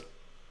Vault.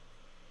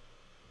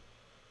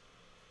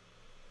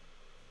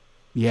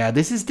 Yeah,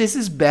 this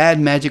is bad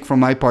magic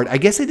from my part. I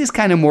guess it is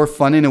kind of more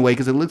fun in a way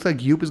because it looks like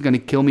Joep is going to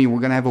kill me and we're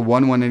going to have a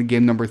 1-1 in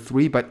game number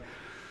 3. But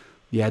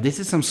yeah, this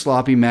is some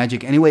sloppy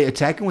magic. Anyway,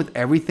 attacking with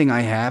everything I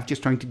have,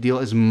 just trying to deal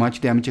as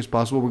much damage as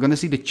possible. We're going to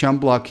see the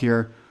chump block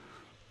here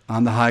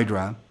on the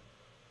Hydra.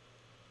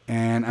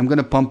 And I'm going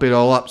to pump it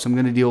all up. So I'm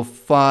going to deal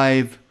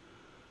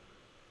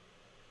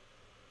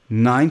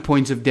 9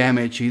 points of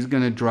damage. He's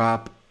going to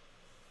drop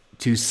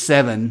to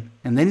 7.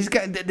 And then he's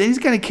going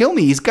to kill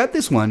me. He's got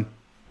this one.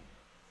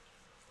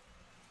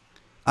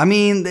 I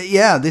mean,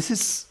 yeah, this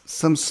is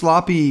some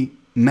sloppy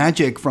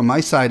magic from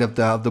my side of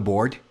the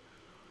board.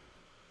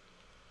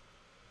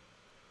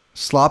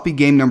 Sloppy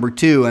game number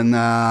 2, and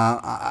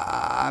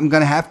I'm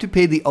going to have to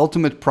pay the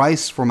ultimate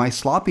price for my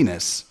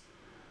sloppiness.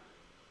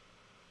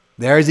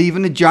 There's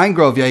even a Giant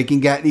Grove. Yeah, he can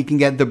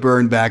get the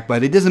burn back,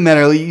 but it doesn't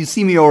matter. You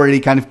see me already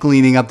kind of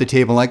cleaning up the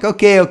table like,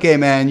 okay,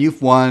 man,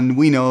 you've won.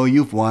 We know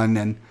you've won,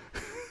 and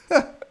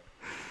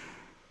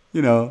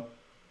you know.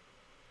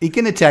 He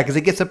can attack because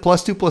it gets a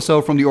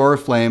 +2/+0 from the Aura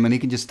Flame, and he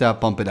can just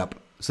bump it up.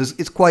 So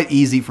it's quite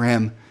easy for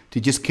him to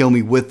just kill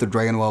me with the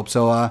Dragon Whelp.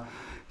 So,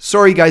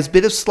 sorry guys,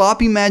 bit of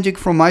sloppy magic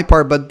from my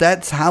part, but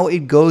that's how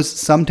it goes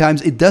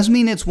sometimes. It does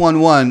mean it's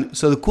 1-1.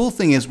 So the cool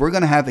thing is we're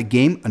going to have a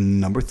game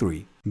number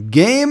 3.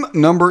 Game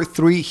number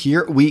 3,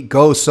 here we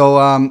go.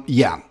 So,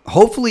 yeah,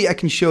 hopefully I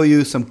can show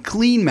you some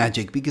clean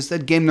magic because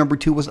that game number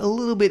 2 was a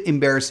little bit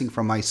embarrassing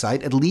from my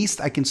side. At least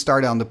I can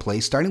start on the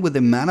play, starting with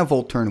the Mana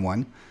Vault turn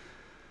 1.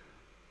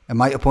 And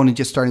my opponent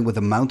just starting with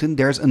a mountain.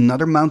 There's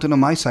another mountain on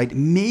my side.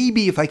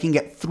 Maybe if I can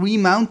get 3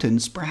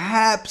 mountains,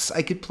 perhaps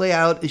I could play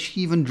out a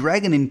Shivan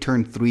Dragon in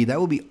turn 3. That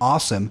would be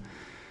awesome.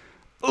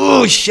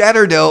 Oh,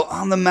 Shatter though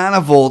on the Mana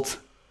Vault.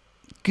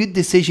 Good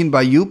decision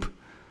by Joep,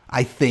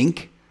 I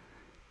think.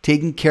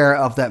 Taking care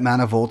of that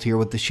Mana Vault here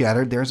with the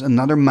Shatter. There's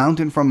another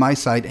mountain from my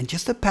side. And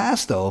just a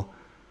pass though.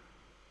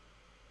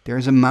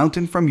 There's a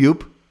mountain from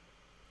Joep.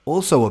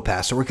 Also a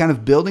pass. So we're kind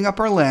of building up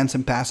our lands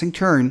and passing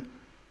turn.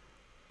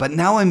 But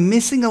now I'm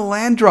missing a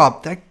land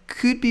drop. That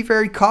could be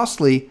very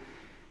costly.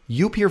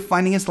 Joep here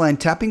finding his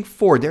land, tapping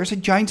 4. There's a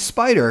giant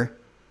spider.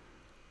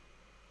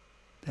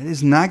 That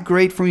is not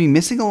great for me.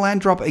 Missing a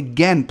land drop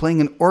again, playing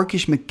an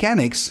Orcish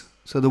Mechanics.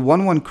 So the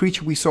 1/1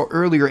 creature we saw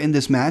earlier in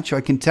this match. So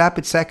I can tap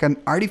it, sack an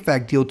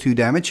artifact, deal 2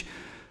 damage.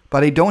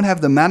 But I don't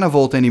have the Mana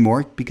Vault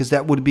anymore because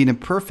that would have been a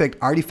perfect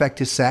artifact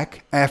to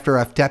sack after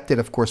I've tapped it,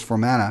 of course, for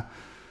mana.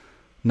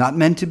 Not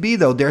meant to be,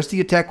 though. There's the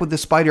attack with the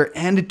spider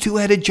and the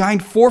 2-headed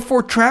giant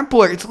 4/4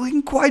 trampler. It's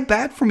looking quite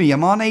bad for me.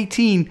 I'm on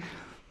 18.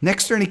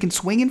 Next turn, he can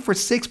swing in for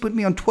 6, put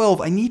me on 12.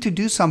 I need to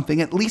do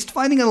something, at least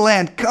finding a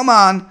land. Come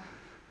on.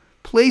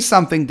 Play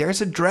something. There's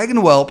a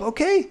Dragon Whelp.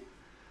 Okay.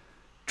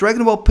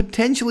 Dragon Whelp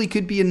potentially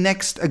could be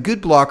a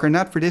good blocker,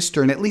 not for this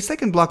turn. At least I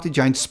can block the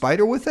giant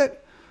spider with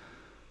it.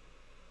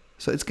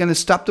 So it's going to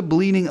stop the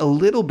bleeding a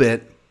little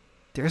bit.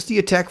 There's the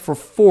attack for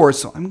 4,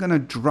 so I'm going to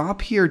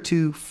drop here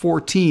to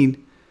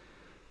 14.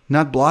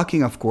 Not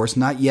blocking, of course,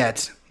 not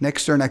yet.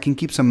 Next turn, I can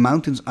keep some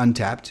mountains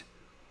untapped.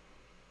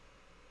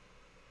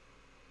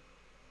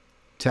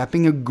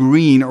 Tapping a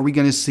green. Are we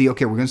going to see?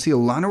 Okay, we're going to see a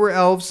Llanowar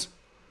Elves.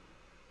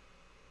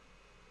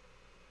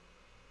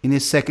 In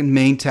his second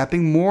main,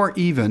 tapping more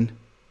even.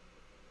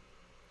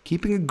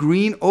 Keeping a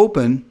green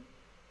open.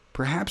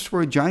 Perhaps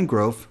for a Giant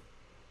Grove.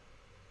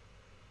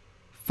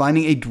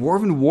 Finding a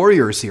Dwarven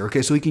Warriors here.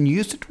 Okay, so he can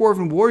use the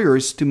Dwarven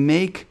Warriors to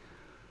make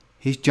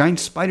his giant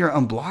spider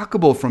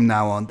unblockable from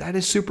now on. That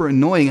is super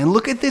annoying. And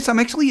look at this. I'm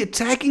actually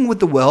attacking with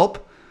the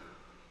Whelp.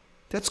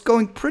 That's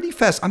going pretty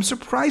fast. I'm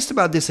surprised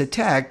about this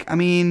attack. I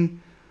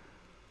mean,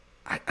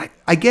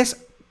 I guess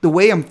the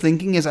way I'm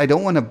thinking is I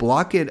don't want to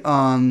block it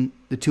on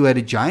the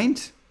 2-headed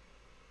giant.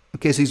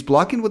 Okay, so he's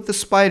blocking with the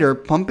spider,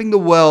 pumping the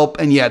Whelp.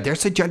 And yeah,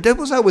 there's a giant. That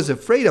was what I was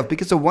afraid of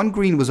because the 1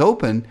 green was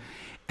open.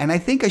 And I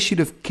think I should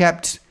have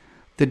kept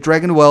the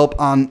Dragon Whelp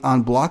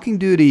on blocking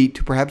duty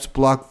to perhaps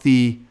block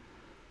the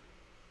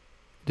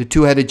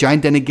 2-headed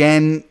giant. Then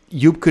again,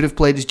 Joep could have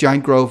played his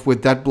Giant Grove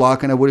with that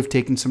block and I would have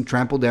taken some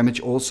trample damage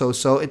also.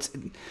 So it's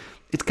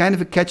kind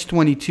of a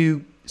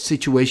catch-22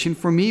 situation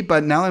for me,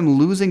 but now I'm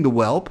losing the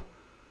whelp.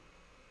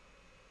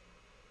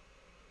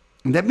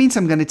 And that means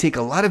I'm going to take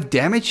a lot of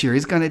damage here.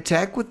 He's going to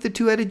attack with the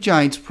two-headed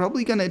giants,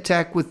 probably going to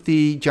attack with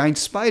the giant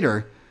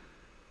spider.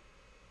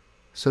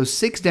 So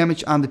 6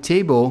 damage on the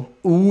table.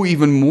 Ooh,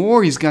 even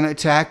more. He's going to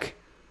attack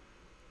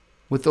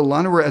with the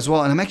Llanowar as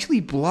well. And I'm actually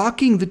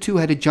blocking the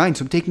two-headed giant.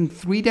 So I'm taking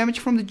 3 damage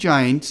from the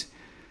giant.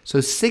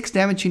 So 6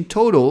 damage in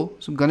total.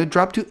 So I'm going to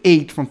drop to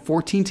 8 from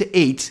 14 to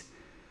 8.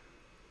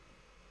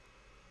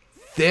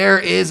 There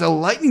is a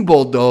lightning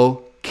bolt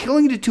though.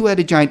 Killing the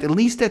two-headed giant. At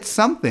least that's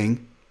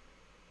something.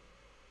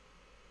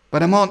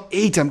 But I'm on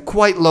 8. I'm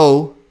quite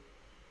low.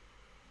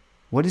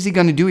 What is he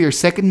going to do here?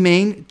 Second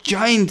main.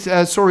 Giant,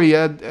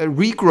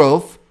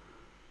 regrowth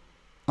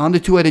on the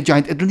two-headed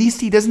giant. At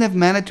least he doesn't have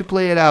mana to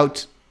play it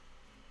out.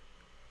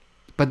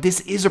 But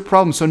this is a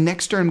problem. So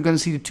next turn I'm going to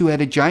see the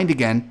two-headed giant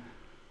again.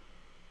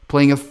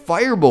 Playing a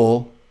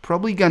fireball.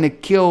 Probably going to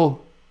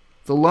kill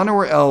the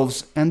Llanowar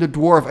elves and the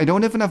dwarf. I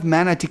don't have enough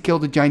mana to kill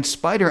the giant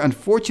spider,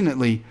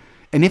 unfortunately.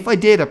 And if I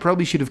did, I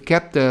probably should have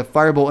kept the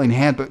fireball in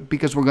hand. But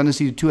because we're going to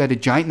see the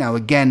two-headed giant now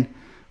again,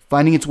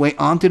 finding its way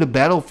onto the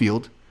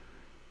battlefield.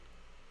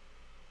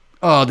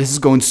 Oh, this is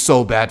going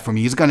so bad for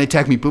me. He's going to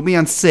attack me. Put me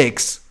on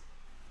 6.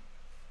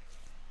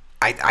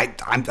 I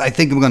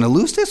think I'm going to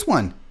lose this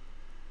one.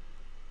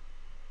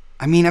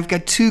 I mean, I've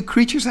got 2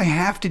 creatures I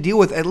have to deal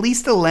with. At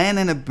least a land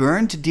and a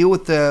burn to deal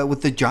with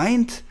the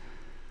giant.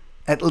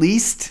 At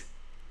least.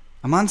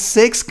 I'm on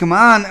 6. Come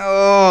on.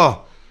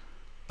 Oh,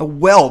 a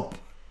whelp.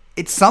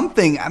 It's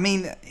something. I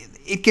mean,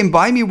 it can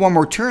buy me one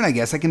more turn, I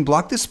guess. I can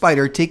block the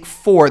spider, take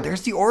 4.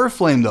 There's the Aura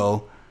Flame,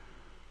 though.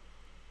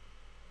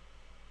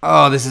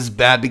 Oh, this is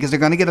bad because they're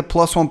going to get a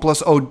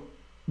 +1/+0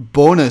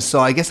 bonus. So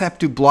I guess I have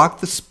to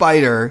block the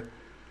spider.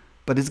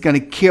 But it's going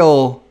to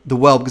kill the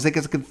whelp because I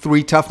guess I get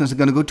 3 toughness. It's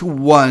going to go to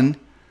 1.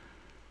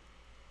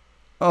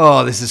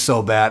 Oh, this is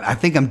so bad. I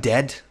think I'm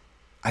dead.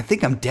 I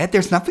think I'm dead.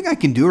 There's nothing I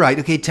can do, right?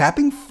 Okay,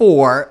 tapping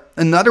 4.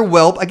 Another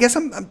whelp. I guess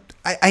I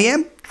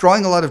am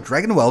drawing a lot of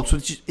dragon whelps,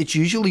 which it's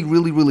usually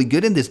really, really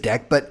good in this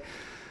deck. But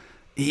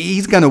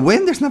he's going to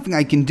win. There's nothing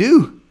I can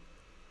do.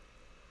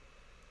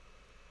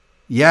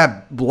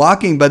 Yeah,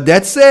 blocking, but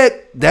that's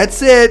it.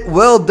 That's it.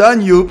 Well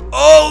done, Joep.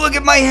 Oh, look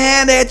at my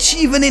hand. I had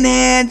Shivan in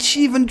hand.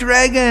 Shivan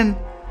Dragon.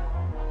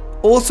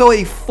 Also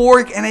a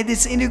fork, and I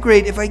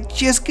disintegrate. If I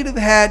just could have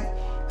had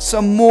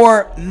some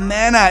more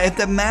mana, if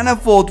the mana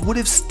vault would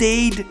have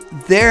stayed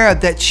there,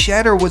 that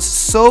shatter was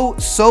so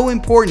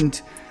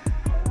important.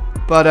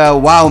 But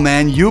wow,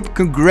 man, Joep,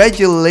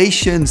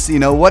 congratulations. You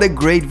know, what a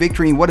great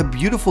victory and what a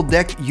beautiful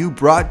deck you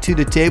brought to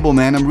the table,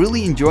 man. I'm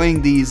really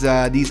enjoying these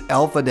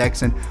alpha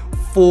decks and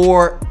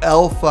 4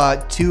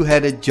 alpha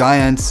two-headed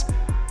giants.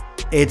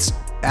 It's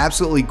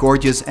absolutely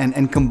gorgeous,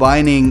 and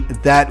combining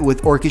that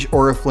with Orcish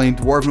Aura Flame,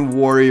 Dwarven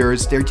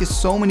Warriors, there are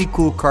just so many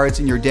cool cards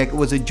in your deck. It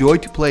was a joy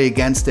to play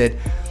against it.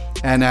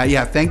 And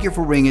yeah, thank you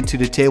for bringing it to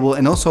the table,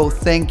 and also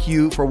thank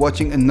you for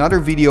watching another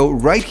video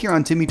right here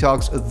on Timmy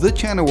Talks, the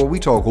channel where we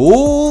talk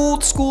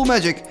old school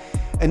Magic.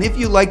 And if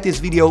you like this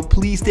video,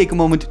 please take a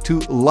moment to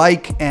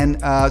like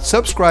and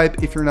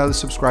subscribe if you're not a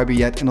subscriber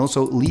yet, and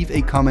also leave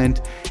a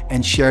comment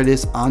and share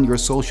this on your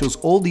socials.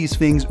 All these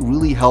things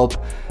really help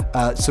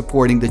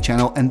supporting the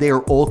channel, and they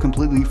are all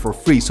completely for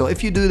free. So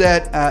if you do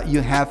that,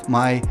 you have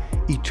my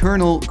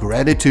eternal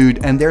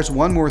gratitude. And there's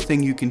one more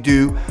thing you can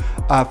do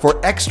for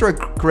extra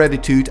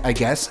gratitude, I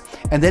guess,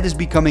 and that is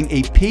becoming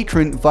a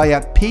patron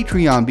via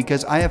Patreon,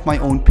 because I have my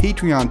own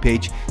Patreon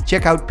page.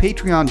 Check out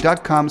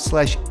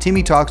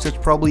patreon.com/TimmyTalks. That's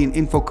probably an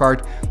info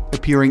card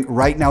appearing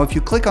right now. If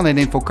you click on that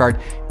info card,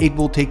 it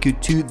will take you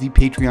to the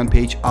Patreon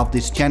page of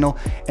this channel,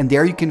 and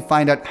there you can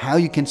find out how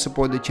you can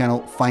support the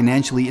channel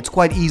financially. It's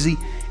quite easy.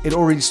 It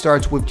already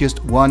starts with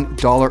just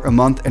 $1 a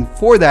month, and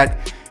for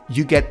that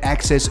you get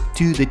access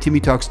to the Timmy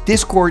Talks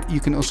Discord. You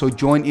can also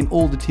join in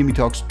all the Timmy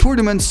Talks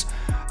tournaments,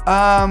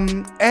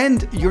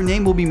 and your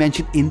name will be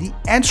mentioned in the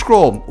end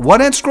scroll. What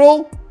end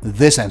scroll?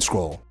 This end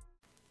scroll.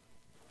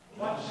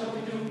 What shall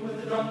we do with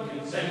the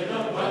drunken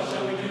sailor? What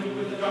shall we do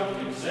with the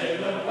drunken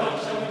sailor?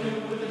 What shall we do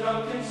with the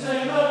drunken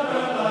sailor?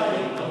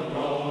 Early in the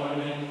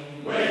morning,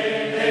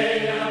 way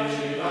hey and up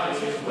she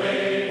rises,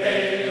 way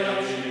hey and up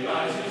she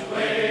rises,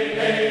 way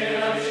hey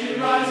and up she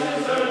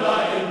rises,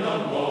 early in the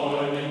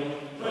morning.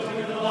 Putting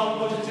in the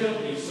longboat until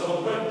he's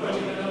sober,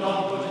 putting in the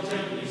longboat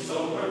until he's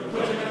sober,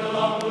 putting in the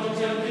longboat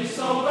until he's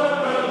sober,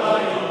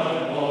 early in the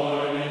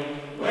morning.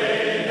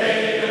 Way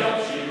hey and up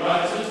she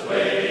rises,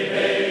 way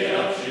hey and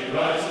up she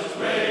rises.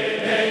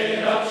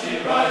 She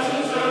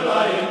rises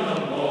early in the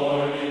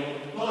morning.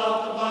 Pull out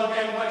the plug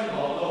and wet him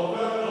all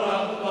over. Pull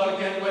out the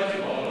plug and wet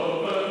him all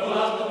over. Pull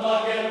out the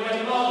plug and wet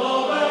him all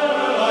over.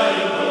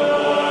 Early in the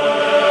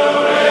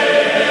morning.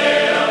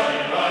 Way up she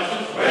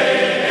rises.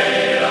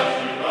 Way up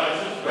she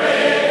rises.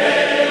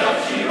 Way up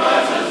she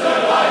rises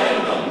early in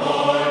the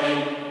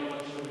morning.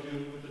 What shall we do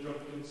with the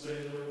drunken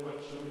sailor? What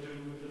shall we do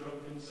with the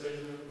drunken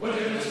sailor? Put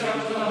him in the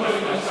scouts to the hood,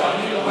 my son.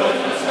 Put him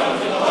in the scouts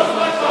to the hood,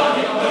 my son.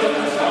 Put him in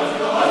the scouts to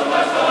the hood,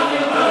 my son.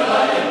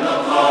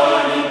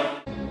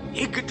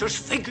 Igitus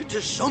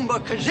figitus somba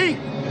kazee.